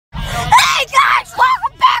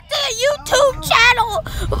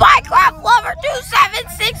Minecraft Lover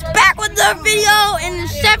 276 back with the video, and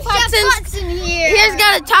Chef Hudson here's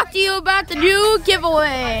gonna talk to you about the new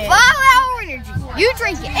giveaway. 5 Hour Energy. You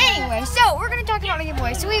drink it. Anyway, so we're gonna talk about the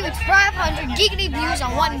giveaway. So we have 500 giggity views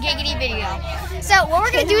on one giggity video. So what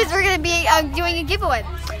we're gonna do is we're gonna be doing a giveaway.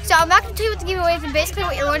 So I'm not gonna tell you what the giveaway is, and basically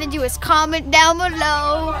what you're going to do is comment down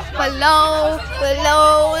below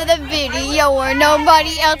the video where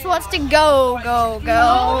nobody else wants to go.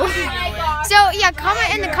 So yeah, comment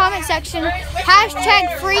in the comment section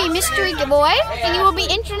 #free_mystery giveaway, and you will be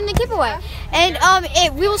entered in the giveaway. And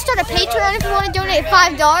we will start a Patreon if you want to donate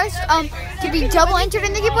 $5 to be double entered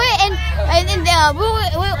in the giveaway. And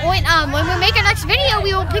when we make our next video,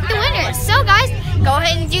 we will pick the winners. So guys, go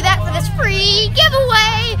ahead and do that for this free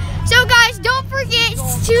giveaway. So guys, don't forget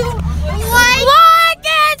to like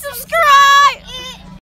and subscribe.